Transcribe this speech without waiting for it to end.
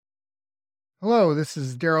Hello, this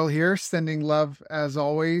is Daryl here, sending love as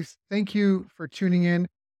always. Thank you for tuning in.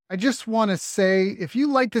 I just want to say if you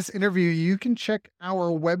like this interview, you can check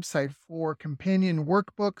our website for companion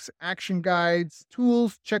workbooks, action guides,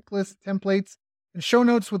 tools, checklists, templates, and show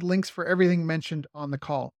notes with links for everything mentioned on the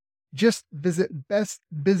call. Just visit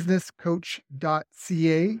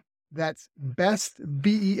bestbusinesscoach.ca. That's best,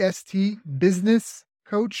 B-E-S-T,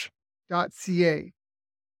 businesscoach.ca.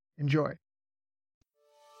 Enjoy.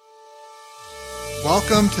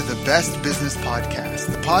 Welcome to the Best Business Podcast,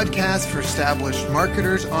 the podcast for established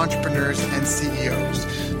marketers, entrepreneurs, and CEOs,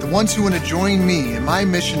 the ones who want to join me in my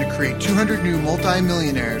mission to create 200 new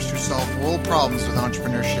multimillionaires who solve world problems with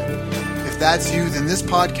entrepreneurship. If that's you, then this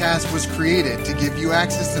podcast was created to give you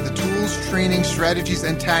access to the tools, training, strategies,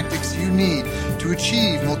 and tactics you need to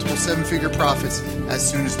achieve multiple seven-figure profits as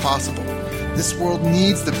soon as possible. This world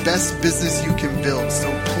needs the best business you can build, so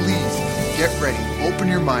please get ready, open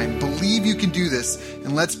your mind, believe you can do this,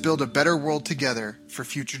 and let's build a better world together for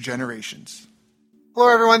future generations. Hello,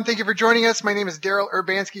 everyone. Thank you for joining us. My name is Daryl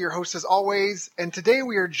Urbanski, your host as always, and today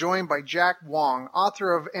we are joined by Jack Wong,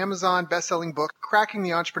 author of Amazon bestselling book, Cracking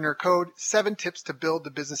the Entrepreneur Code, 7 Tips to Build the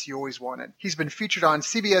Business You Always Wanted. He's been featured on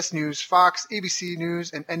CBS News, Fox, ABC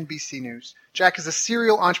News, and NBC News. Jack is a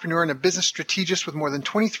serial entrepreneur and a business strategist with more than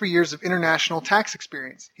 23 years of international tax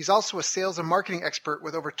experience. He's also a sales and marketing expert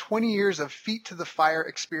with over 20 years of feet-to-the-fire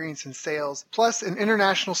experience in sales, plus an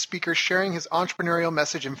international speaker sharing his entrepreneurial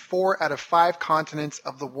message in 4 out of 5 continents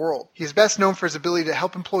of the world. He is best known for his ability to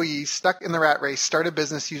help employees stuck in the rat race start a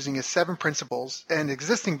business using his 7 principles and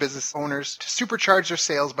existing business owners to supercharge their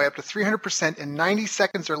sales by up to 300% in 90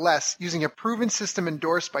 seconds or less using a proven system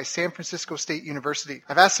endorsed by San Francisco State University.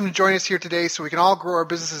 I've asked him to join us here today so we can all grow our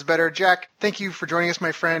businesses better. Jack, thank you for joining us,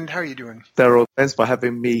 my friend. How are you doing? Daryl, thanks for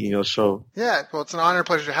having me in your show. Yeah, well, it's an honor and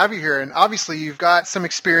pleasure to have you here. And obviously, you've got some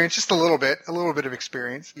experience, just a little bit of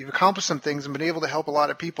experience. You've accomplished some things and been able to help a lot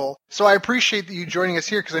of people. So I appreciate that you joining us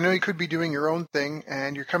here because I know you could be doing your own thing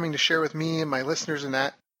and you're coming to share with me and my listeners in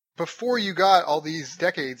that. Before you got all these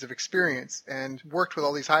decades of experience and worked with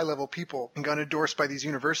all these high-level people and got endorsed by these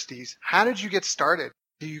universities, how did you get started?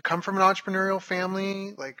 Do you come from an entrepreneurial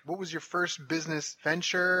family? Like, what was your first business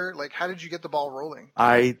venture? Like, how did you get the ball rolling?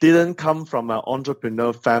 I didn't come from an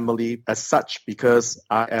entrepreneur family as such because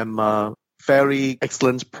I am a very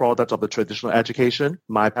excellent product of the traditional education.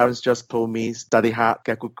 My parents just told me, study hard,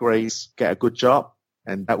 get good grades, get a good job,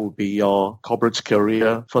 and that will be your corporate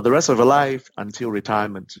career for the rest of your life until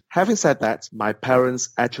retirement. Having said that, my parents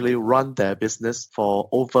actually run their business for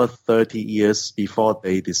over 30 years before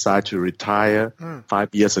they decide to retire 5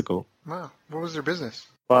 years ago. Wow. What was their business?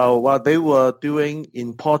 Well, what they were doing,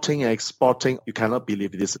 importing and exporting, you cannot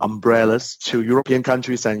believe it, is umbrellas to European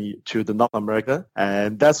countries and to the North America.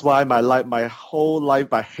 And that's why my whole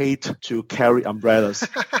life, I hate to carry umbrellas.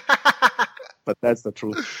 But that's the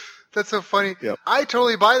truth. That's so funny. Yep. I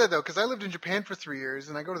totally buy that, though, because I lived in Japan for 3 years,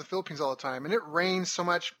 and I go to the Philippines all the time, and it rains so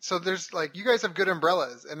much. So there's, like, you guys have good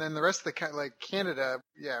umbrellas, and then the rest of the, like, Canada,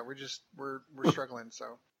 yeah, we're struggling,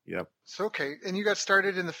 so. Yep. So, okay. And you got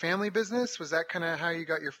started in the family business? Was that kind of how you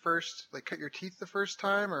got your first, like, cut your teeth the first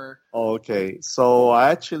time, or? Okay. So I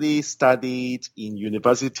actually studied in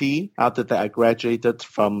university. After that, I graduated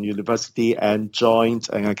from university and joined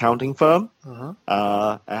an accounting firm.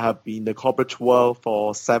 I have been in the corporate world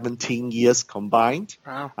for 17 years combined.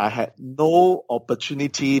 Wow. I had no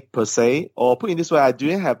opportunity per se, or put it this way, I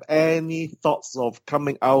didn't have any thoughts of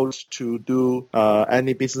coming out to do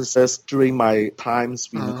any businesses during my times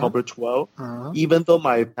in the corporate world. Even though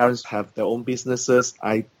my parents have their own businesses,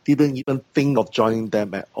 I didn't even think of joining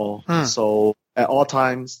them at all. So at all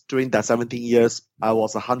times during that 17 years, I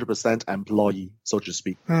was 100% employee, so to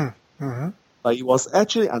speak. But it was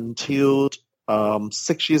actually until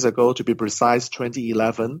 6 years ago, to be precise,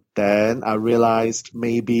 2011, then I realized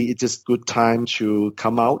maybe it's just good time to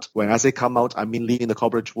come out. When I say come out, I mean leaving the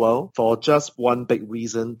corporate world for just one big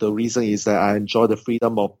reason. The reason is that I enjoy the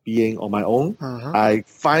freedom of being on my own. I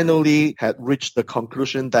finally had reached the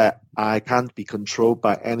conclusion that I can't be controlled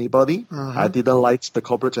by anybody. I didn't like the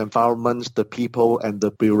corporate environment, the people, and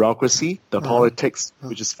the bureaucracy, the politics,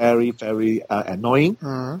 which is very, very annoying.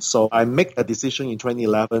 So I make a decision in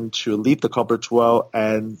 2011 to leave the corporate world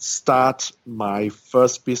and start my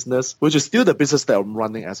first business, which is still the business that I'm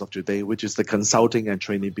running as of today, which is the consulting and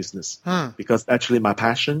training business. Because actually my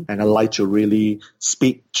passion, and I like to really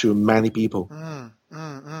speak to many people.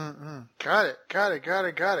 Got it.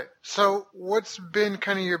 So what's been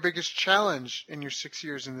kind of your biggest challenge in your 6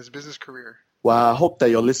 years in this business career? Well, I hope that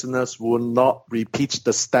your listeners will not repeat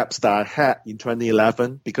the steps that I had in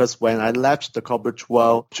 2011, because when I left the corporate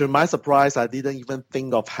world, to my surprise, I didn't even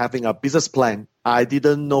think of having a business plan. I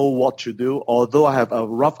didn't know what to do, although I have a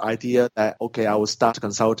rough idea that, okay, I will start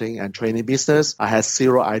consulting and training business. I had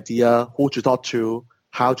zero idea who to talk to,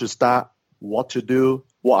 how to start, what to do,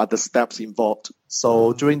 what are the steps involved.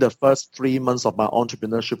 So during the first 3 months of my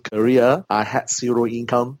entrepreneurship career, I had zero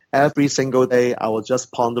income. Every single day, I was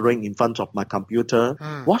just pondering in front of my computer,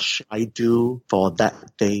 what should I do for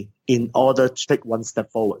that day in order to take one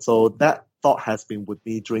step forward? So that thought has been with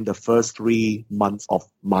me during the first 3 months of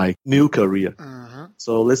my new career.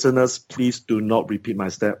 So listeners, please do not repeat my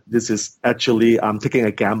step. This is actually, I'm taking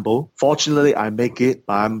a gamble. Fortunately, I make it,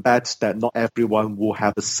 but I'm bet that not everyone will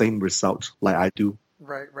have the same result like I do.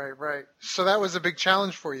 Right. So that was a big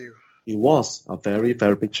challenge for you. It was a very,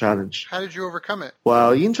 very big challenge. How did you overcome it?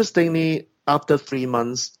 Well, interestingly, after 3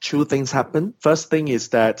 months, two things happened. First thing is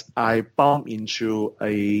that I bumped into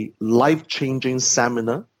a life-changing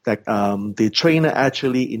seminar that the trainer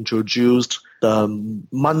actually introduced the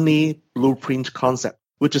money blueprint concept,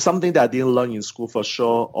 which is something that I didn't learn in school for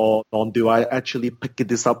sure, or nor do I actually pick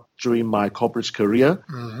this up during my corporate career.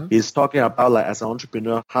 He's talking about, like, as an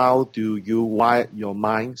entrepreneur, how do you wire your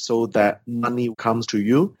mind so that money comes to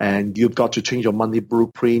you, and you've got to change your money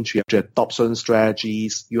blueprint. You have to adopt certain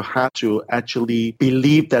strategies. You have to actually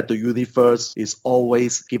believe that the universe is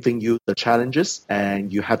always giving you the challenges,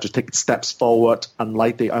 and you have to take steps forward,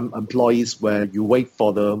 unlike the employees where you wait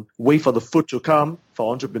for the food to come. For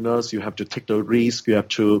entrepreneurs, you have to take the risk, you have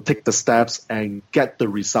to take the steps and get the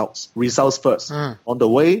results. Results first. On the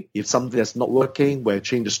way, if something is not working, we'll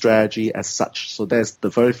change the strategy as such. So that's the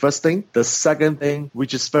very first thing. The second thing,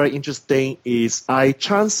 which is very interesting, is I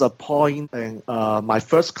chanced upon my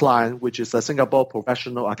first client, which is a Singapore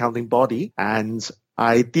professional accounting body, and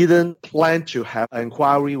I didn't plan to have an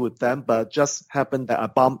inquiry with them, but just happened that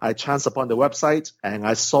I chanced upon the website and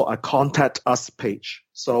I saw a contact us page.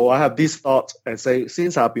 So I have this thought and say,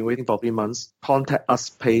 since I've been waiting for 3 months, contact us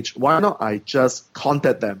page, why not I just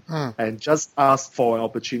contact them and just ask for an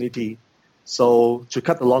opportunity? So to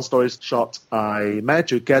cut the long story short, I managed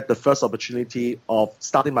to get the first opportunity of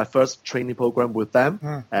starting my first training program with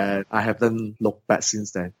them, and I haven't looked back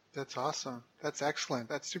since then. That's awesome. That's excellent.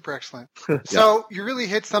 That's super excellent. So you really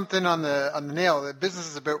hit something on the nail. The business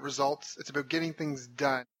is about results. It's about getting things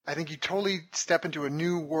done. I think you totally step into a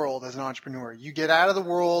new world as an entrepreneur. You get out of the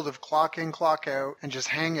world of clock in, clock out, and just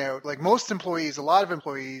hang out. Like most employees, a lot of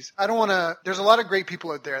employees, there's a lot of great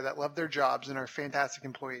people out there that love their jobs and are fantastic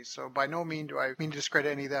employees. So by no means do I mean to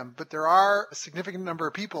discredit any of them. But there are a significant number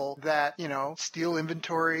of people that, steal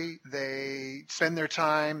inventory. They spend their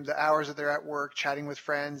time, the hours that they're at work, chatting with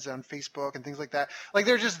friends on Facebook and things like that. Like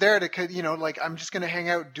they're just there to, I'm just going to hang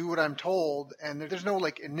out, do what I'm told. And there's no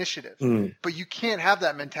initiative. But you can't have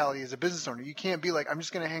that mentality as a business owner. You can't be like, I'm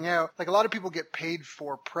just going to hang out. Like a lot of people get paid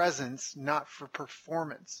for presence, not for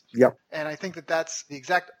performance. Yep. And I think that that's the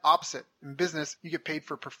exact opposite. In business, you get paid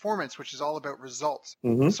for performance, which is all about results.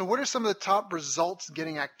 So what are some of the top results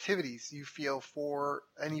getting activities you feel for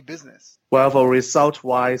any business? Well, for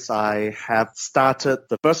result-wise, I have started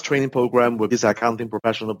the first training program with this accounting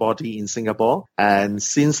professional body in Singapore. And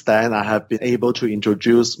since then, I have been able to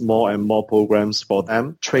introduce more and more programs for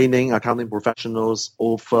them, training accounting professionals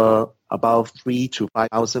over about 3,000 to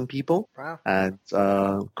 5,000 people. Wow. And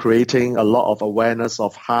creating a lot of awareness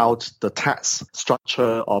of how the tax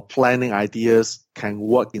structure or planning ideas can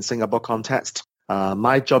work in Singapore context.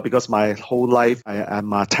 My job, because my whole life I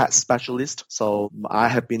am a tax specialist, so I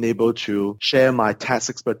have been able to share my tax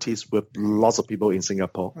expertise with lots of people in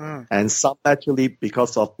Singapore. And some actually,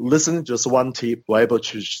 because of listening to just one tip, were able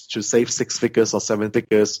to save 6 figures or 7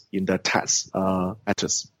 figures in their tax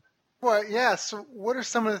matters. Well, yeah. So what are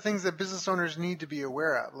some of the things that business owners need to be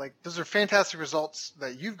aware of? Like, those are fantastic results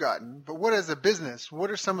that you've gotten, but what as a business, what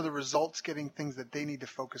are some of the results getting things that they need to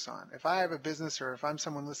focus on? If I have a business or if I'm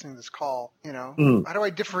someone listening to this call, how do I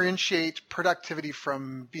differentiate productivity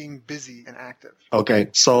from being busy and active? Okay.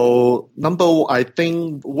 So I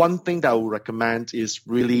think one thing that I would recommend is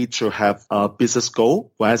really to have a business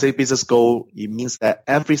goal. When I say business goal, it means that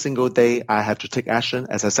every single day I have to take action,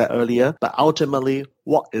 as I said earlier, but ultimately,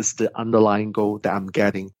 what is the underlying goal that I'm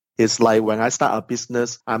getting? It's like when I start a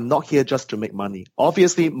business, I'm not here just to make money.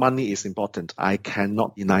 Obviously, money is important. I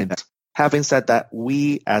cannot deny that. Having said that,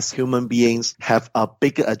 we as human beings have a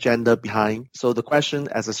bigger agenda behind. So the question,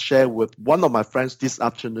 as I shared with one of my friends this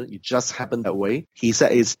afternoon, it just happened that way. He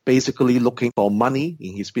said he's basically looking for money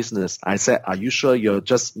in his business. I said, are you sure you're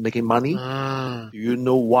just making money? Do you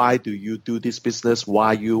know why do you do this business?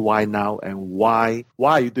 Why now? And why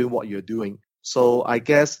are you doing what you're doing? So I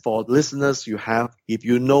guess for listeners if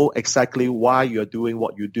you know exactly why you're doing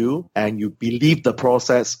what you do and you believe the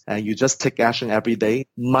process and you just take action every day,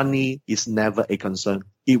 money is never a concern.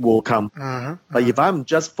 It will come. But if I'm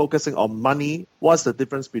just focusing on money, what's the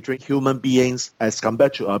difference between human beings as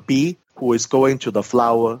compared to a bee who is going to the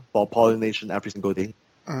flower for pollination every single day?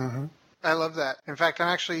 I love that. In fact,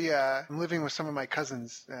 I'm living with some of my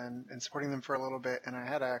cousins and supporting them for a little bit. And I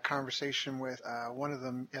had a conversation with one of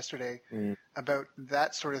them yesterday about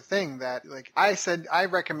that sort of thing, that like I said, I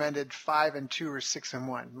recommended 5 and 2 or 6 and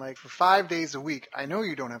 1. Like for 5 days a week, I know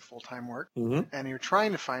you don't have full-time work and you're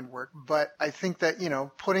trying to find work, but I think that,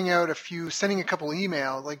 putting out sending a couple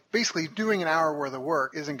emails, like basically doing an hour worth of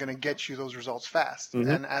work isn't going to get you those results fast.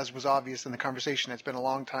 And as was obvious in the conversation, it's been a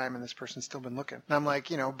long time and this person's still been looking. And I'm like,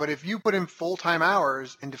 but if you put in full-time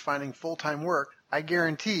hours into finding full-time work, I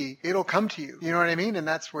guarantee it'll come to you. You know what I mean? And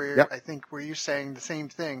that's where I think where you're saying the same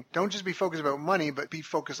thing. Don't just be focused about money, but be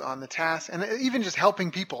focused on the task and even just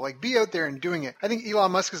helping people. Like be out there and doing it. I think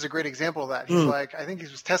Elon Musk is a great example of that. He's like, I think he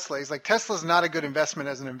was Tesla. He's like, Tesla's not a good investment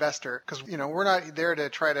as an investor because, we're not there to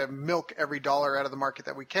try to milk every dollar out of the market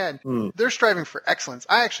that we can. They're striving for excellence.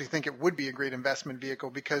 I actually think it would be a great investment vehicle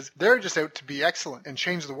because they're just out to be excellent and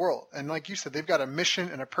change the world. And like you said, they've got a mission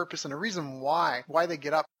and a purpose and a reason why they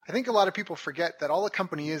get up. I think a lot of people forget that all a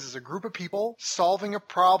company is a group of people solving a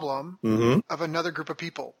problem of another group of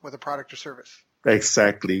people with a product or service.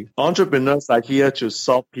 Exactly. Entrepreneurs are here to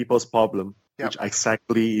solve people's problem, which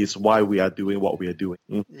exactly is why we are doing what we are doing.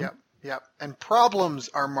 Yep. And problems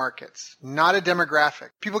are markets, not a demographic.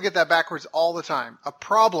 People get that backwards all the time. A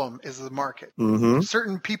problem is the market.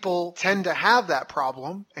 Certain people tend to have that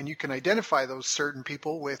problem, and you can identify those certain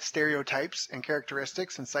people with stereotypes and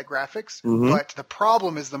characteristics and psychographics, but the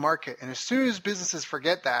problem is the market. And as soon as businesses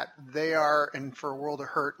forget that, they are in for a world of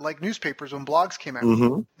hurt, like newspapers when blogs came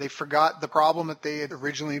out. They forgot the problem that they had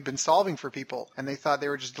originally been solving for people, and they thought they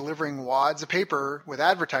were just delivering wads of paper with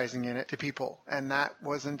advertising in it to people, and that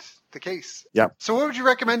wasn't the case. So what would you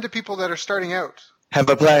recommend to people that are starting out? Have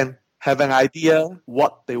a plan. Have an idea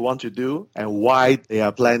what they want to do and why they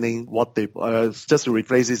are planning what they, just to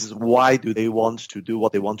rephrase this, is why do they want to do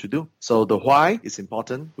what they want to do? So the why is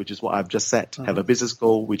important, which is what I've just said. Have a business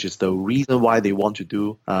goal, which is the reason why they want to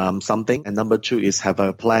do something. And number 2 is have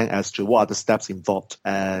a plan as to what are the steps involved.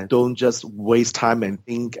 And don't just waste time and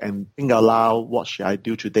think aloud, what should I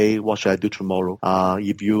do today? What should I do tomorrow?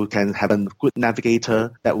 If you can have a good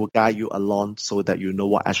navigator that will guide you along so that you know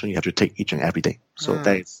what action you have to take each and every day. So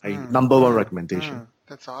that is a number 1 recommendation.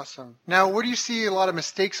 That's awesome. Now, what do you see a lot of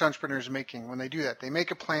mistakes entrepreneurs making when they do that? They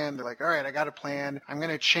make a plan. They're like, all right, I got a plan. I'm going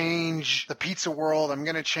to change the pizza world. I'm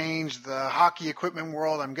going to change the hockey equipment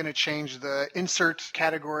world. I'm going to change the insert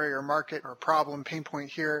category or market or problem, pain point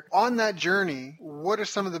here. On that journey, what are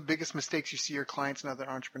some of the biggest mistakes you see your clients and other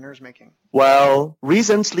entrepreneurs making? Well,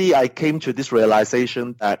 recently I came to this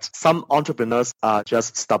realization that some entrepreneurs are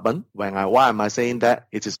just stubborn. Why am I saying that?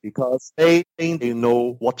 It is because they think they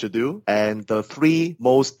know what to do. And the 3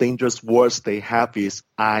 most dangerous words they have is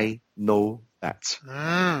I know that.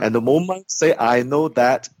 And the moment say I know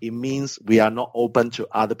that, it means we are not open to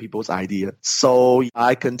other people's idea. So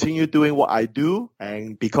I continue doing what I do,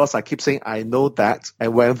 and because I keep saying I know that,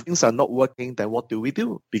 and when things are not working, then what do we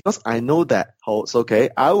do? Because I know that, it's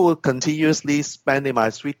okay, I will continuously spend in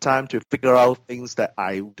my sweet time to figure out things that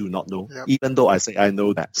I do not know, even though I say I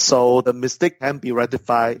know that. So the mistake can be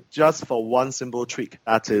rectified just for one simple trick.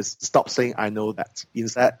 That is, stop saying I know that.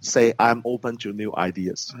 Instead, say I'm open to new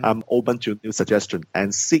ideas. I'm open to new suggestion,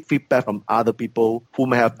 and seek feedback from other people who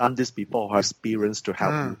may have done this before or have experience to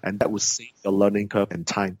help you, and that will save your learning curve and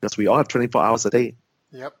time, because we all have 24 hours a day.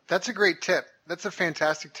 Yep, that's a great tip. That's a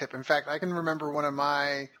fantastic tip. In fact, I can remember one of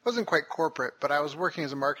my, wasn't quite corporate, but I was working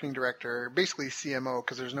as a marketing director, basically CMO,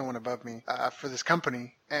 because there's no one above me, for this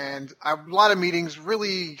company. And a lot of meetings,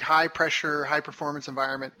 really high pressure, high performance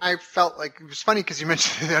environment. I felt like, it was funny because you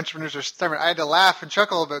mentioned the entrepreneurs are stubborn. I had to laugh and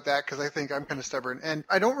chuckle about that because I think I'm kind of stubborn. And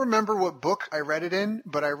I don't remember what book I read it in,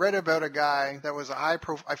 but I read about a guy that was a high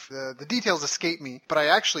profile. The details escape me, but I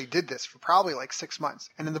actually did this for probably like 6 months.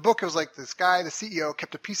 And in the book, it was like this guy, the CEO,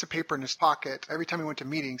 kept a piece of paper in his pocket every time he went to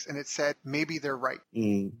meetings, and it said, maybe they're right.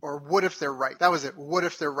 Or what if they're right? That was it. What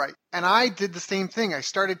if they're right? And I did the same thing. I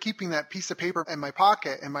started keeping that piece of paper in my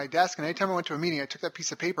pocket in my desk. And anytime I went to a meeting, I took that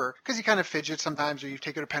piece of paper because you kind of fidget sometimes, or you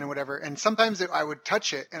take out a pen or whatever. And sometimes I would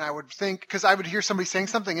touch it and I would think, because I would hear somebody saying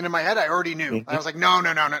something, and in my head I already knew. I was like, no,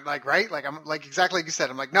 like, right? Like, I'm like, exactly like you said.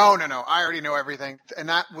 I'm like, no, I already know everything. And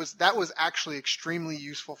that was actually extremely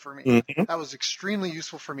useful for me. That was extremely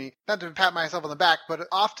useful for me. Not to pat myself on the back, but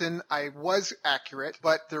often I was accurate,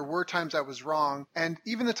 but there were times I was wrong. And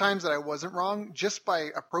even the times that I wasn't wrong, just by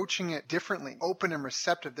approaching it differently, open and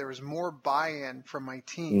receptive, there was more buy-in from my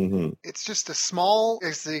team. It's just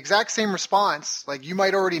it's the exact same response. Like, you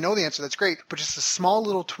might already know the answer. That's great. But just a small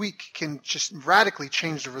little tweak can just radically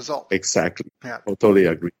change the result. Exactly. Yeah. I totally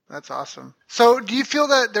agree. That's awesome. So do you feel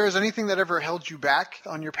that there was anything that ever held you back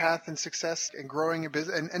on your path in success and growing a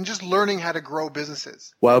business and just learning how to grow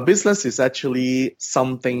businesses? Well, business is actually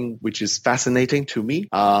something which is fascinating to me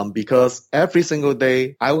because every single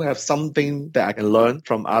day I will have something that I can learn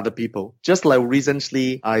from other people. Just like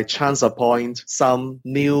recently, I chance upon some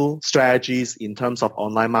new strategies in terms of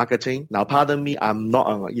online marketing. Now, pardon me, I'm not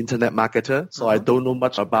an internet marketer, so I don't know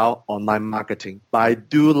much about online marketing. But I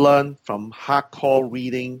do learn from hardcore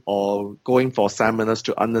reading or going for seminars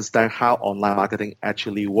to understand how online marketing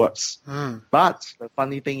actually works. But the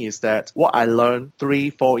funny thing is that what I learned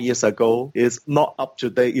 3-4 years ago is not up to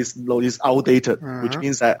date, is outdated, which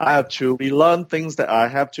means that I have to relearn things that I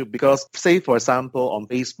have to, because say, for example, on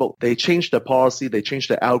Facebook, they changed the policy, they changed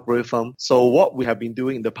the algorithm. So what we have been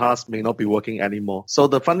doing in the past may not be working anymore. So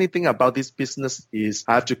the funny thing about this business is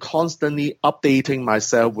I have to constantly updating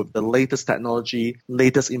myself with the latest technology,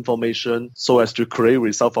 latest information, so as to create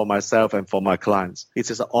results for myself and for my clients. It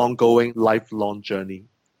is an ongoing, lifelong journey.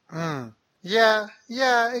 Yeah,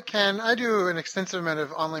 it can. I do an extensive amount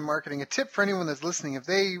of online marketing. A tip for anyone that's listening, if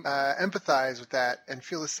they empathize with that and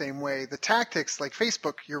feel the same way, the tactics, like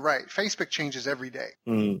Facebook, you're right. Facebook changes every day.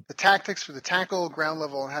 The tactics for the tactical ground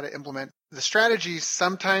level and how to implement. The strategies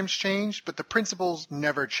sometimes change, but the principles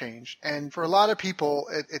never change. And for a lot of people,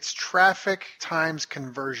 it's traffic times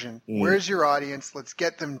conversion. Where's your audience? Let's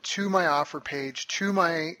get them to my offer page, to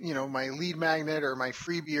my, my lead magnet or my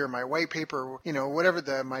freebie or my white paper,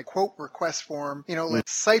 whatever my quote request form.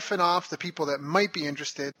 Let's siphon off the people that might be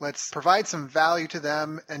interested. Let's provide some value to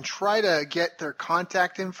them and try to get their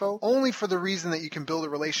contact info only for the reason that you can build a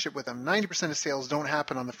relationship with them. 90% of sales don't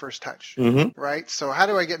happen on the first touch, right? So how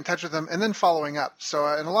do I get in touch with them? And then following up. So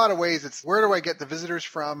in a lot of ways, it's where do I get the visitors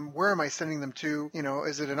from? Where am I sending them to?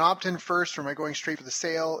 Is it an opt-in first, or am I going straight for the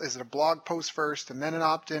sale? Is it a blog post first and then an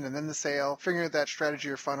opt-in and then the sale? Figuring out that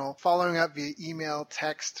strategy or funnel. Following up via email,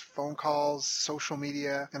 text, phone calls, social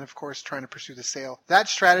media, and of course, trying to pursue the sale. That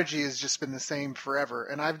strategy has just been the same forever.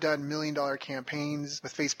 And I've done $1 million campaigns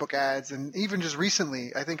with Facebook ads. And even just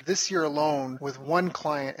recently, I think this year alone with one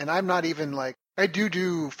client, and I'm not even like, I do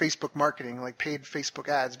Facebook marketing, like paid Facebook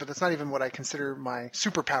ads, but that's not even what I consider my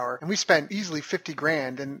superpower. And we spent easily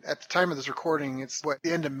 $50,000. And at the time of this recording, it's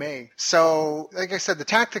the end of May. So like I said, the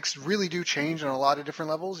tactics really do change on a lot of different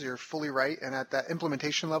levels. You're fully right. And at that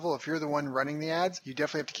implementation level, if you're the one running the ads, you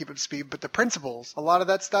definitely have to keep up to speed. But the principles, a lot of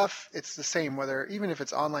that stuff, it's the same, even if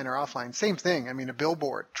it's online or offline, same thing. I mean, a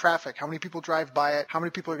billboard, traffic, how many people drive by it? How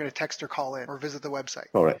many people are going to text or call in or visit the website?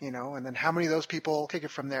 All right. And then how many of those people take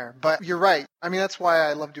it from there? But you're right. I mean, that's why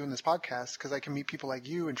I love doing this podcast, because I can meet people like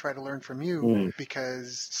you and try to learn from you,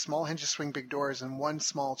 because small hinges swing big doors, and one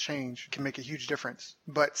small change can make a huge difference.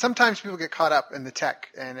 But sometimes people get caught up in the tech,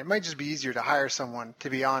 and it might just be easier to hire someone,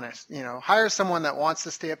 to be honest. Hire someone that wants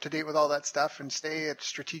to stay up to date with all that stuff and stay at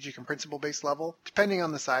strategic and principle-based level, depending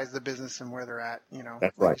on the size of the business and where they're at, That's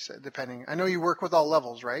like right. you said, depending. I know you work with all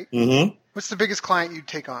levels, right? What's the biggest client you'd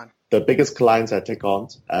take on? The biggest clients I take on.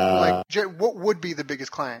 What would be the biggest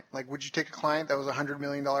client? Like, would you take a client that was a $100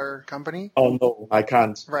 million company? Oh, no, I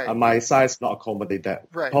can't. Right. My size not accommodate that.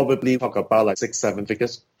 Right. Probably talk about like 6-7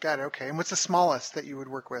 figures. Got it. Okay. And what's the smallest that you would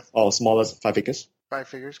work with? Oh, smallest 5 figures. 5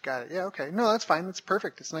 figures. Got it. Yeah. Okay. No, that's fine. That's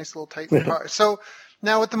perfect. It's a nice little tight. So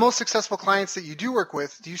now with the most successful clients that you do work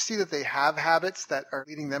with, do you see that they have habits that are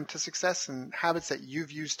leading them to success and habits that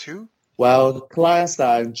you've used too? Well, the clients that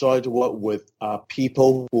I enjoy to work with are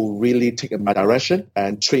people who really take my direction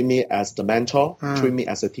and treat me as the mentor, treat me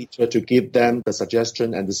as a teacher, to give them the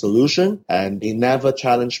suggestion and the solution. And they never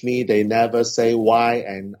challenge me. They never say why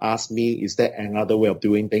and ask me, is there another way of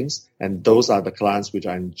doing things? And those are the clients which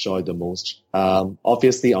I enjoy the most.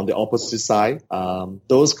 Obviously, on the opposite side,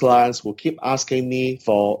 those clients will keep asking me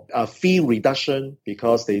for a fee reduction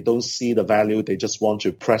because they don't see the value. They just want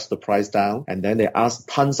to press the price down. And then they ask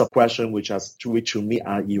tons of questions question which to me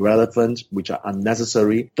are irrelevant, which are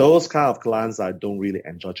unnecessary. Those kind of clients I don't really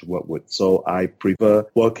enjoy to work with. So I prefer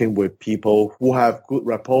working with people who have good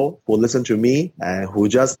rapport, who listen to me, and who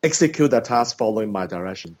just execute the task following my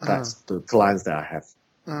direction. That's the clients that I have.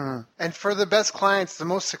 And for the best clients, the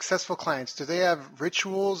most successful clients, do they have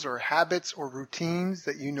rituals or habits or routines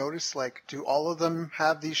that you notice? Like, do all of them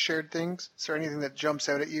have these shared things? Is there anything that jumps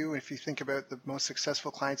out at you if you think about the most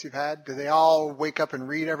successful clients you've had? Do they all wake up and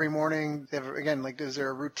read every morning? They have, again, like, is there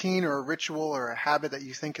a routine or a ritual or a habit that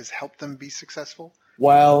you think has helped them be successful?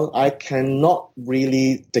 Well, I cannot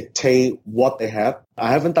really dictate what they have.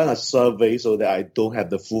 I haven't done a survey so that I don't have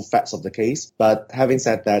the full facts of the case. But having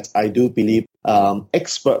said that, I do believe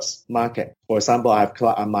experts market. For example, I have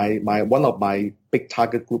one of my big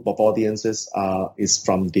target group of audiences is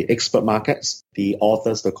from the expert markets, the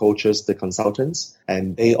authors, the coaches, the consultants,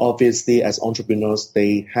 and they obviously as entrepreneurs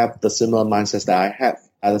they have the similar mindsets that I have.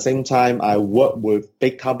 At the same time, I work with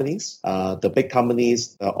big companies. The big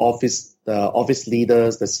companies, the office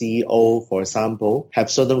leaders, the CEO, for example,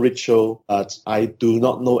 have certain ritual, but I do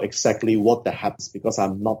not know exactly what that happens because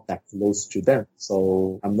I'm not that close to them.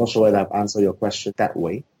 So I'm not sure whether I've answered your question that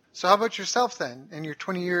way. So how about yourself then, in your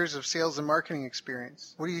 20 years of sales and marketing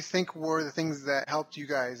experience? What do you think were the things that helped you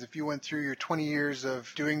guys if you went through your 20 years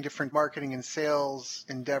of doing different marketing and sales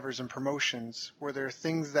endeavors and promotions? Were there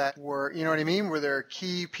things that were, you know what I mean? Were there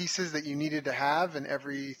key pieces that you needed to have in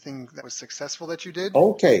everything that was successful that you did?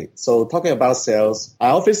 Okay, so talking about sales, I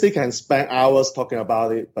obviously can spend hours talking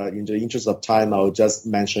about it, but in the interest of time, I'll just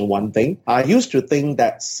mention one thing. I used to think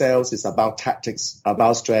that sales is about tactics,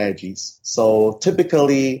 about strategies. So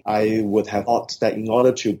typically, I would have thought that in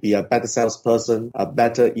order to be a better salesperson, a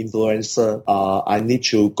better influencer, I need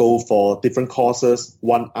to go for different courses,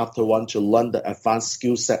 one after one, to learn the advanced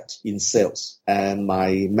skill set in sales. And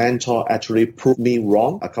my mentor actually proved me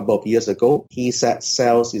wrong a couple of years ago. He said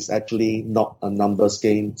sales is actually not a numbers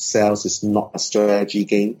game. Sales is not a strategy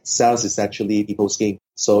game. Sales is actually people's game.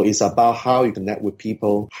 So it's about how you connect with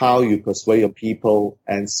people, how you persuade your people,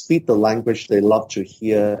 and speak the language they love to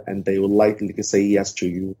hear, and they will likely say yes to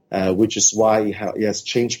you, which is why it has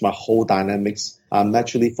changed my whole dynamics. I'm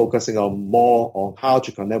actually focusing more on how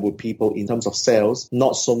to connect with people in terms of sales,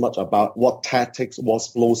 not so much about what tactics, what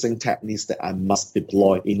closing techniques that I must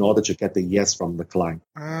deploy in order to get the yes from the client.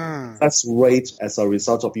 That's rate as a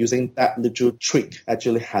result of using that little trick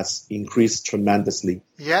actually has increased tremendously.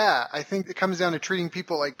 Yeah, I think it comes down to treating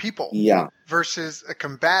people like people. Yeah. Versus a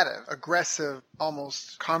combative, aggressive,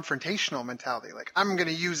 almost confrontational mentality. Like, I'm going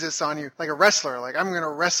to use this on you like a wrestler. Like, I'm going to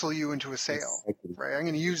wrestle you into a sale. Exactly. Right? I'm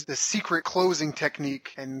going to use the secret closing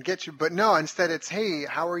technique and get you. But no, instead it's, hey,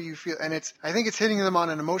 how are you feeling? And I think it's hitting them on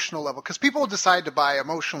an emotional level because people decide to buy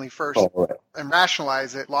emotionally first and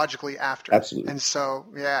rationalize it logically after. Absolutely. And so,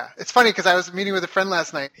 yeah, it's funny because I was meeting with a friend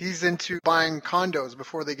last night. He's into buying condos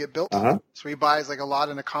before they get built. So he buys like a lot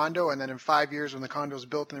in a condo, and then in 5 years when the condo's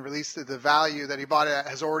built and released, the value that he bought it at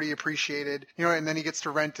has already appreciated, you know, and then he gets to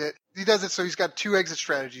rent it. He does it so he's got two exit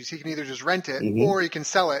strategies. He can either just rent it or he can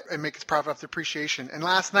sell it and make his profit off the appreciation. And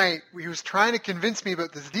last night he was trying to convince me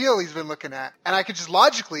about this deal he's been looking at. And I could just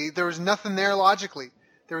there was nothing there logically.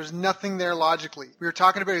 There was nothing there logically. We were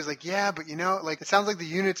talking about it. He's like, yeah, but you know, like it sounds like the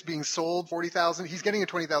unit's being sold $40,000. He's getting a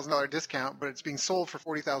 $20,000 discount, but it's being sold for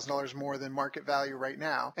 $40,000 more than market value right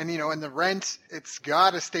now. And you know, and the rent, it's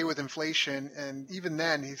got to stay with inflation. And even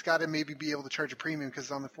then, he's got to maybe be able to charge a premium because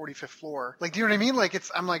it's on the 45th floor. Like, do you know what I mean? Like,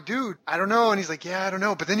 I'm like, dude, I don't know. And he's like, yeah, I don't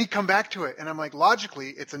know. But then he'd come back to it, and I'm like,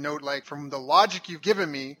 logically, it's a note like, from the logic you've given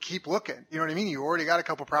me, keep looking. You know what I mean? You already got a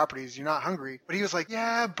couple properties. You're not hungry. But he was like,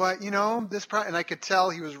 yeah, but you know, and I could tell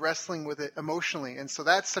he was wrestling with it emotionally. And so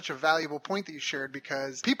that's such a valuable point that you shared,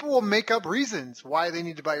 because people will make up reasons why they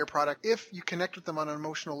need to buy your product if you connect with them on an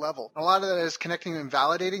emotional level. And a lot of that is connecting and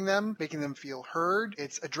validating them, making them feel heard.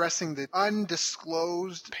 It's addressing the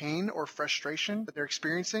undisclosed pain or frustration that they're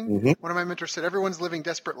experiencing. One of my mentors said, everyone's living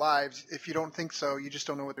desperate lives. If you don't think so, you just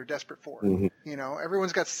don't know what they're desperate for. You know,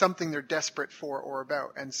 everyone's got something they're desperate for or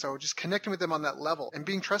about. And so just connecting with them on that level and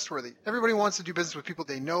being trustworthy. Everybody wants to do business with people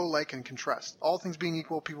they know, like, and can trust. All things being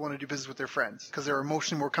equal, people want to do business with their friends because they're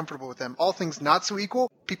emotionally more comfortable with them. All things not so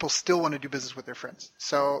equal, people still want to do business with their friends.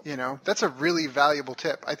 So, you know, that's a really valuable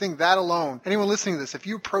tip. I think that alone, anyone listening to this, if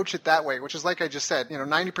you approach it that way, which is like I just said, you know,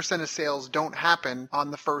 90% of sales don't happen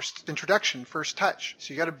on the first introduction, first touch.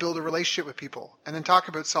 So you got to build a relationship with people and then talk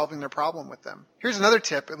about solving their problem with them. Here's another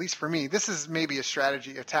tip, at least for me. This is maybe a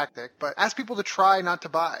strategy, a tactic, but ask people to try not to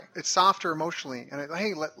buy. It's softer emotionally. And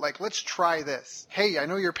hey, let's try this. Hey, I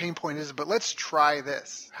know your pain point is, but let's try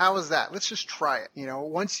this. How is that? Let's just try it. You know,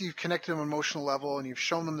 once you've connected them on an emotional level and you've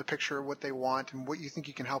shown telling them the picture of what they want and what you think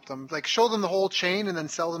you can help them. Like show them the whole chain and then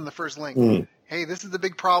sell them the first link. Hey, this is the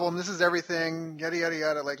big problem. This is everything. Yada, yada,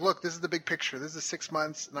 yada. Like, look, this is the big picture. This is 6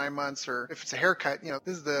 months, 9 months, or if it's a haircut,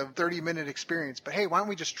 this is the 30-minute experience. But hey, why don't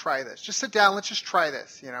we just try this? Just sit down. Let's just try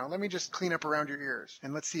this. Let me just clean up around your ears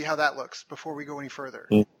and let's see how that looks before we go any further.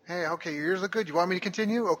 Hey, okay, your ears look good. You want me to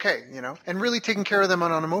continue? Okay, and really taking care of them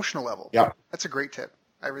on an emotional level. Yeah. That's a great tip.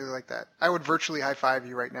 I really like that. I would virtually high five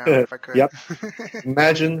you right now if I could. Yep.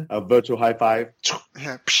 Imagine a virtual high five.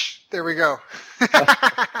 Yeah, there we go.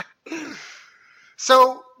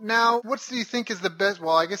 So now, what do you think is the best?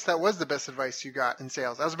 Well, I guess that was the best advice you got in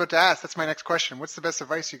sales. I was about to ask. That's my next question. What's the best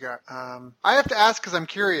advice you got? I have to ask because I'm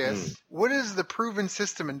curious. What is the proven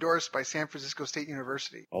system endorsed by San Francisco State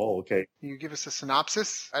University? Oh, okay. Can you give us a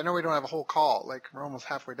synopsis? I know we don't have a whole call. Like we're almost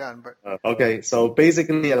halfway done, but okay. So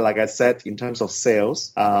basically, like I said, in terms of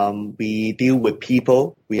sales, we deal with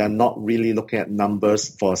people. We are not really looking at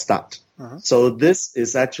numbers for a start. So this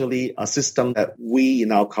is actually a system that we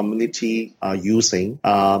in our community are using.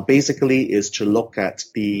 Basically is to look at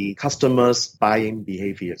the customers' buying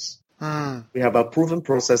behaviors. We have a proven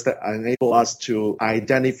process that enables us to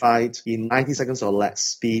identify in 90 seconds or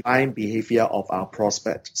less the buying behavior of our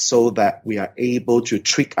prospect so that we are able to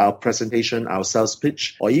tweak our presentation, our sales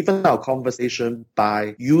pitch, or even our conversation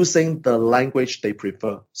by using the language they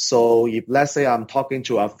prefer. So if let's say I'm talking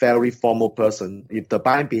to a very formal person, if the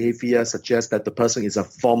buying behavior suggests that the person is a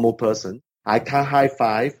formal person, I can't high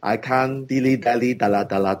five, I can't dilly-dally,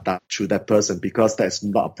 da-la-da-la-da to that person because that's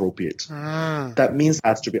not appropriate. That means it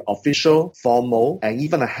has to be official, formal, and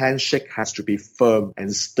even a handshake has to be firm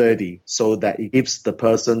and sturdy so that it gives the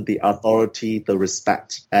person the authority, the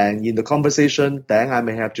respect. And in the conversation, then I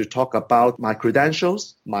may have to talk about my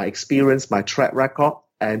credentials, my experience, my track record.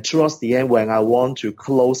 And towards the end, when I want to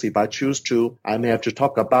close, if I choose to, I may have to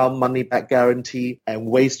talk about money back guarantee and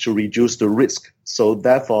ways to reduce the risk. So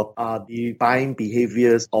therefore, the buying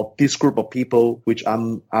behaviors of this group of people, which I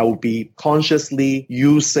will be consciously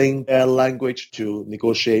using their language to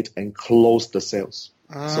negotiate and close the sales.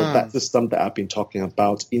 So that's the system that I've been talking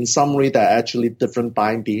about. In summary, there are actually different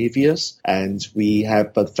buying behaviors, and we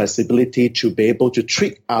have the flexibility to be able to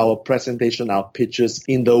tweak our presentation, our pitches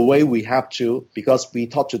in the way we have to, because we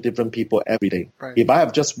talk to different people every day. Right. If I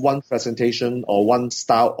have just one presentation or one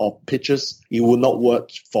style of pitches, it will not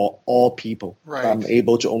work for all people. Right. I'm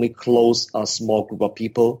able to only close a small group of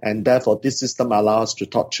people, and therefore this system allows us to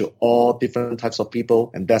talk to all different types of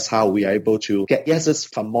people, and that's how we are able to get yeses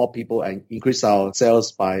from more people and increase our sales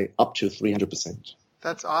by up to 300%.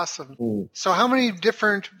 That's awesome. So how many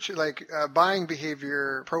different buying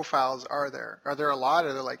behavior profiles are there? Are there a lot?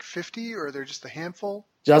 Are there like 50 or are there just a handful?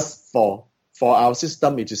 Just 4. For our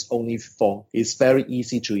system, it is only 4. It's very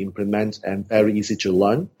easy to implement and very easy to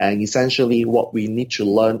learn. And essentially what we need to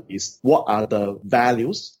learn is what are the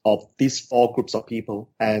values of these 4 groups of people,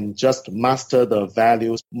 and just master the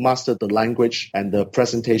values, master the language and the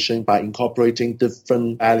presentation by incorporating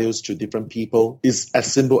different values to different people. It's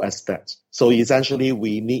as simple as that. So essentially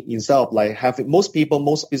we need, instead of having most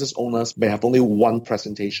business owners may have only one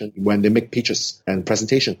presentation when they make pitches and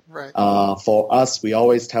presentation. Right. For us, we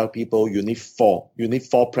always tell people you need 4. You need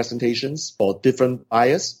 4 presentations for different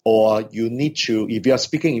buyers, or you need to, if you are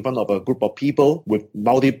speaking in front of a group of people with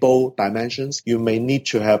multiple dimensions, you may need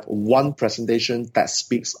to have one presentation that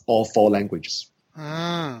speaks all 4 languages.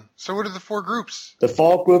 So what are the 4 groups? The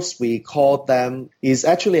 4 groups, we call them, is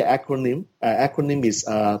actually an acronym. Acronym is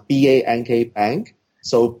BANK Bank.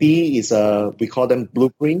 So B is we call them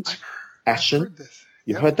blueprint, action. Heard this.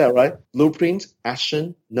 You heard that, right? Blueprint,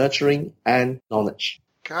 action, nurturing, and knowledge.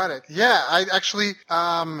 Got it. Yeah, I actually,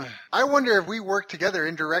 I wonder if we work together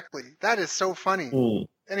indirectly. That is so funny.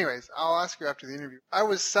 Anyways, I'll ask you after the interview. I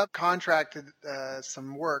was subcontracted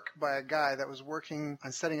some work by a guy that was working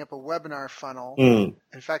on setting up a webinar funnel.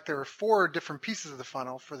 In fact, there were 4 different pieces of the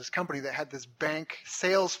funnel for this company that had this bank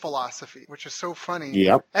sales philosophy, which is so funny.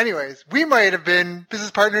 Yep. Anyways, we might have been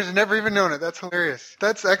business partners and never even known it. That's hilarious.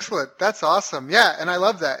 That's excellent. That's awesome. Yeah, and I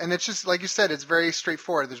love that. And it's just, like you said, it's very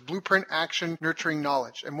straightforward. There's blueprint, action, nurturing,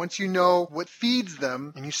 knowledge. And once you know what feeds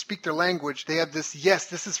them and you speak their language, they have this, yes,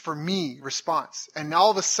 this is for me response. And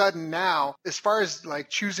all of a sudden now, as far as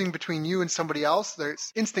choosing between you and somebody else,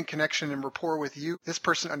 there's instant connection and rapport with you. This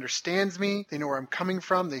person understands me. They know where I'm coming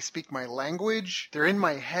from. They speak my language. They're in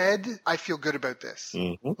my head. I feel good about this.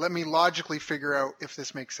 Let me logically figure out if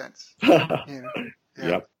this makes sense.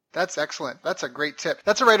 Yep. That's excellent. That's a great tip.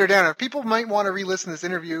 That's a writer down. People might want to re-listen to this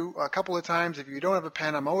interview a couple of times. If you don't have a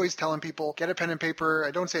pen, I'm always telling people, get a pen and paper.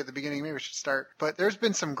 I don't say at the beginning, maybe I should start. But there's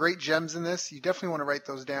been some great gems in this. You definitely want to write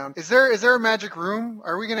those down. Is there a magic room?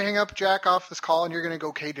 Are we going to hang up Jack off this call and you're going to go,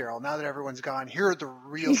 okay, Daryl, now that everyone's gone, here are the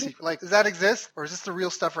real secrets. Like, does that exist? Or is this the real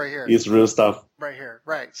stuff right here? It's real stuff. Right here.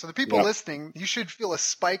 Right. So the people listening, you should feel a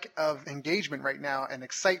spike of engagement right now and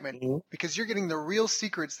excitement because you're getting the real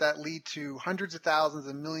secrets that lead to hundreds of thousands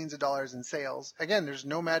and millions of dollars in sales. Again, there's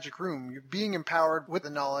no magic room. You're being empowered with the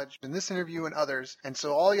knowledge in this interview and others. And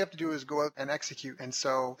so all you have to do is go out and execute. And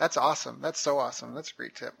so that's awesome. That's so awesome. That's a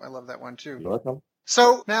great tip. I love that one too. You're welcome.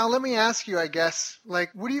 So now let me ask you, I guess,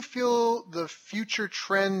 like, what do you feel the future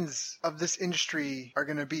trends of this industry are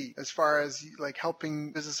going to be as far as like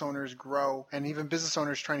helping business owners grow and even business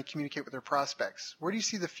owners trying to communicate with their prospects? Where do you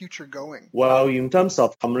see the future going? Well, in terms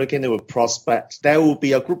of communicating with prospects, there will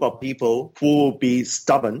be a group of people who will be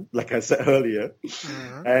stubborn, like I said earlier,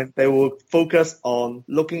 and they will focus on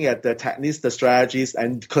looking at the techniques, the strategies,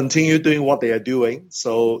 and continue doing what they are doing.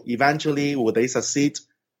 So eventually, will they succeed?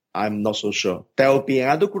 I'm not so sure. There will be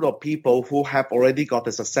another group of people who have already got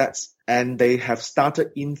the success and they have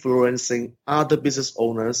started influencing other business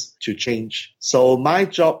owners to change. So my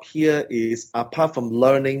job here is, apart from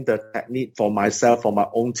learning the technique for myself, for my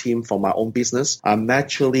own team, for my own business, I'm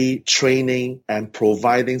actually training and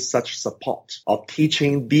providing such support of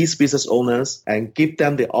teaching these business owners and give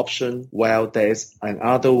them the option, well, there's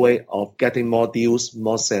another way of getting more deals,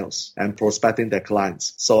 more sales, and prospecting their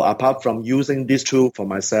clients. So apart from using this tool for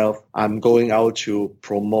myself, I'm going out to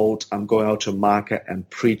promote, I'm going out to market and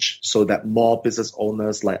preach so that more business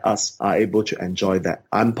owners like us are able to enjoy that.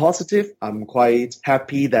 I'm positive. I'm quite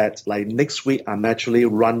happy that like next week, I'm actually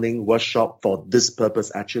running workshop for this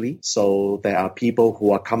purpose actually. So there are people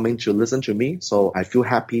who are coming to listen to me. So I feel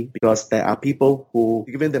happy because there are people who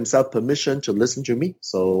are giving themselves permission to listen to me.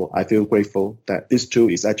 So I feel grateful that this tool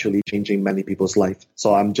is actually changing many people's life.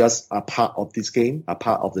 So I'm just a part of this game, a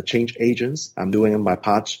part of the change agents. I'm doing my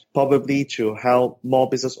part probably to help more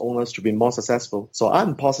business owners to be more successful. So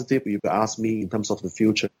I'm positive if you ask me in terms of the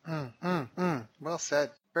future. Well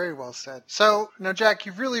said. Very well said. So now, Jack,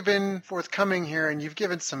 you've really been forthcoming here and you've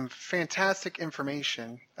given some fantastic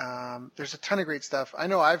information. There's a ton of great stuff. I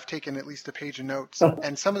know I've taken at least a page of notes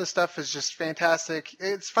and some of the stuff is just fantastic.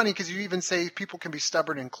 It's funny because you even say people can be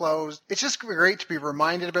stubborn and closed. It's just great to be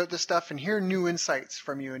reminded about this stuff and hear new insights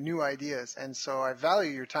from you and new ideas. And so I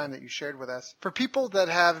value your time that you shared with us. For people that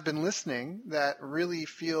have been listening that really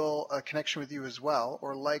feel a connection with you as well,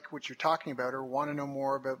 or like what you're talking about, or want to know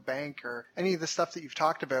more about bank or any of the stuff that you've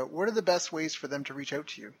talked about, what are the best ways for them to reach out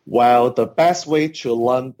to you? Well, the best way to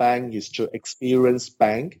learn bank is to experience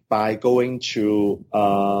bank by going to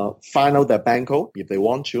find out their bank code if they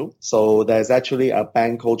want to. So there's actually a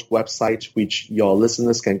bank code website which your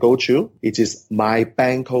listeners can go to. It is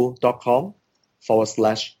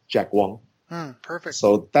mybankcode.com/Jack Wong. Perfect.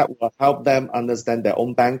 So that will help them understand their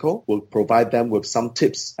own bank code, will provide them with some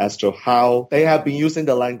tips as to how they have been using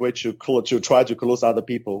the language to try to close other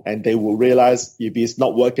people. And they will realize if it's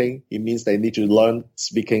not working, it means they need to learn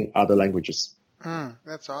speaking other languages.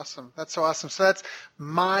 That's awesome. That's so awesome. So that's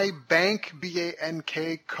mybank,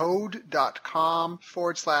 BANK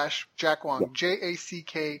code.com/Jack Wong,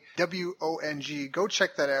 JACKWONG. Go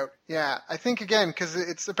check that out. Yeah, I think, again, because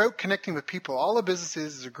it's about connecting with people. All a business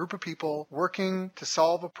is a group of people working to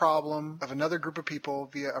solve a problem of another group of people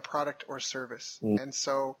via a product or service. And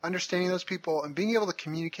so understanding those people and being able to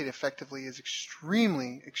communicate effectively is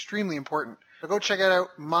extremely, extremely important. So go check it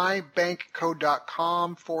out,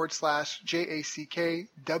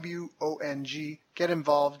 mybankcode.com/JACKWONG. Get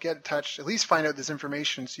involved, get in touch, at least find out this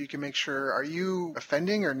information so you can make sure, are you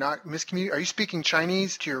offending or not miscommunicating? Are you speaking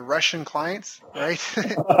Chinese to your Russian clients, right?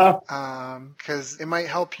 Because it might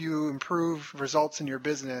help you improve results in your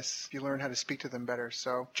business if you learn how to speak to them better.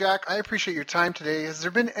 So, Jack, I appreciate your time today. Has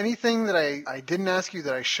there been anything that I didn't ask you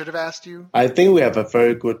that I should have asked you? I think we have a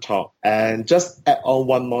very good talk. And just add on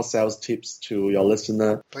one more sales tips to your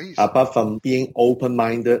listener. Please. Apart from being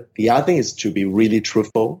open-minded, the other thing is to be really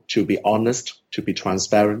truthful, to be honest, to be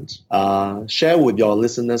transparent. Share with your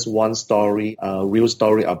listeners one story, a real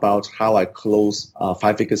story about how I closed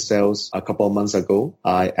 5-figure sales a couple of months ago.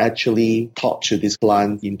 I actually talked to this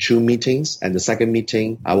client in 2 meetings, and the second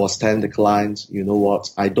meeting, I was telling the client, you know what,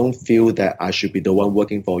 I don't feel that I should be the one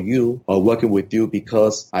working for you or working with you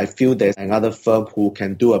because I feel there's another firm who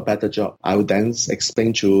can do a better job. I would then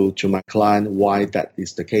explain to my client why that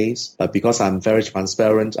is the case. But because I'm very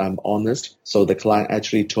transparent, I'm honest, so the client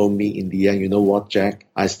actually told me in the end, you know what, Jack,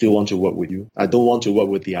 I still want to work with you. I don't want to work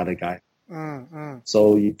with the other guy.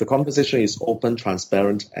 So if the conversation is open,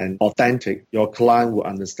 transparent, and authentic, your client will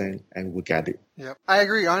understand and will get it. Yep. I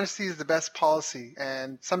agree. Honesty is the best policy.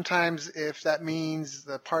 And sometimes if that means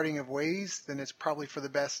the parting of ways, then it's probably for the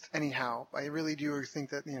best anyhow. I really do think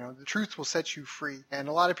that, the truth will set you free. And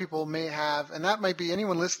a lot of people may have, and that might be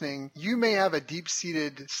anyone listening, you may have a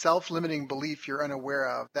deep-seated self-limiting belief you're unaware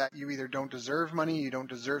of, that you either don't deserve money, you don't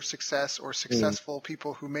deserve success, or successful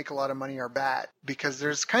people who make a lot of money are bad. Because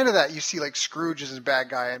there's kind of that, you see like Scrooge as a bad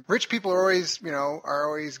guy. And rich people are always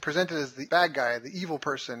presented as the bad guy, the evil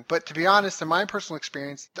person. But to be honest, in my personal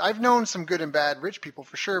experience, I've known some good and bad rich people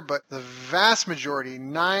for sure, but the vast majority,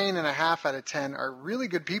 9.5 out of 10, are really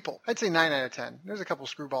good people. I'd say 9 out of 10. There's a couple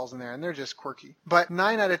screwballs in there, and they're just quirky. But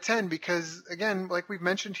 9 out of 10 because, again, like we've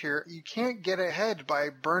mentioned here, you can't get ahead by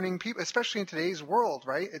burning people, especially in today's world,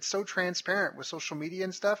 right? It's so transparent with social media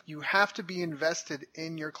and stuff. You have to be invested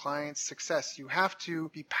in your client's success. You have to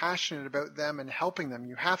be passionate about them and helping them.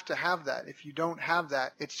 You have to have that. If you don't have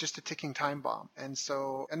that, it's just a ticking time bomb. And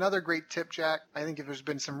so another great tip, Jack, I think if there's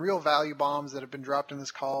been some real value bombs that have been dropped in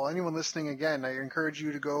this call, anyone listening, again, I encourage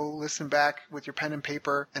you to go listen back with your pen and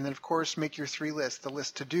paper, and then of course make your 3 lists: the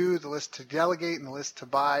list to do, the list to delegate, and the list to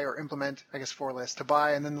buy or implement. I guess 4 lists: to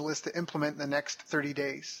buy, and then the list to implement in the next 30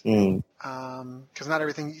 days. Because not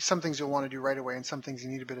everything, some things you'll want to do right away, and some things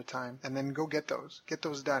you need a bit of time. And then go get those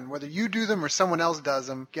done. Whether you do them or someone else does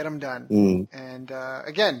them, get them done. And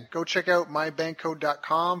again, go check out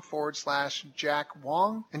mybankcode.com/Jack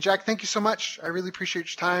Wong. And Jack, thank you so much. I really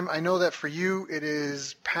appreciate your time. I know that for you, it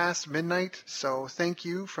is past midnight. So thank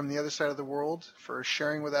you from the other side of the world for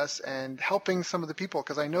sharing with us and helping some of the people,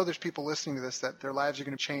 because I know there's people listening to this that their lives are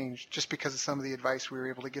going to change just because of some of the advice we were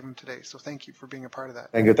able to give them today. So thank you for being a part of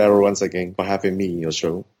that. Thank you, Darryl, once again for having me in your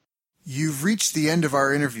show. You've reached the end of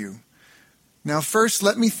our interview. Now, first,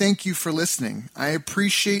 let me thank you for listening. I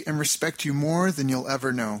appreciate and respect you more than you'll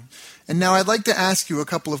ever know. And now I'd like to ask you a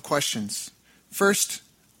couple of questions. First,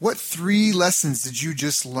 what 3 lessons did you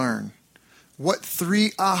just learn? What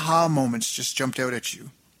 3 aha moments just jumped out at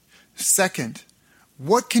you? Second,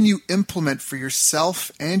 what can you implement for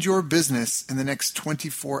yourself and your business in the next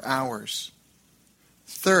 24 hours?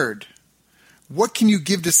 Third, what can you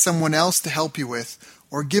give to someone else to help you with,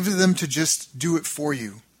 or give to them to just do it for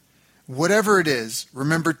you? Whatever it is,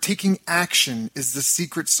 remember, taking action is the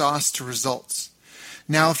secret sauce to results.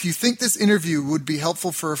 Now, if you think this interview would be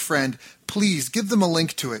helpful for a friend, please give them a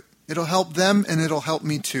link to it. It'll help them and it'll help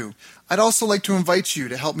me too. I'd also like to invite you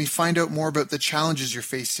to help me find out more about the challenges you're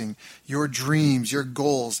facing, your dreams, your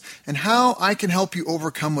goals, and how I can help you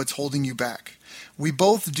overcome what's holding you back. We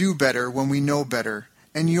both do better when we know better,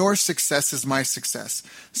 and your success is my success.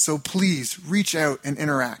 So please reach out and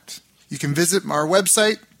interact. You can visit our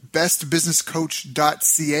website,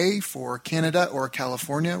 bestbusinesscoach.ca for Canada or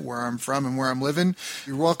California, where I'm from and where I'm living.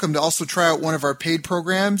 You're welcome to also try out one of our paid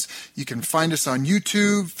programs. You can find us on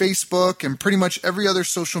YouTube, Facebook, and pretty much every other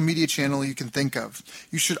social media channel you can think of.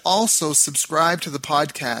 You should also subscribe to the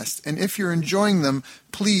podcast, and if you're enjoying them,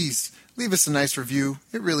 please leave us a nice review.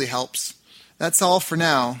 It really helps. That's all for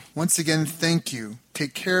now. Once again, thank you.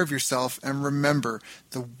 Take care of yourself, and remember,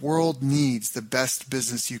 the world needs the best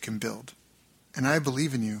business you can build. And I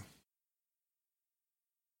believe in you.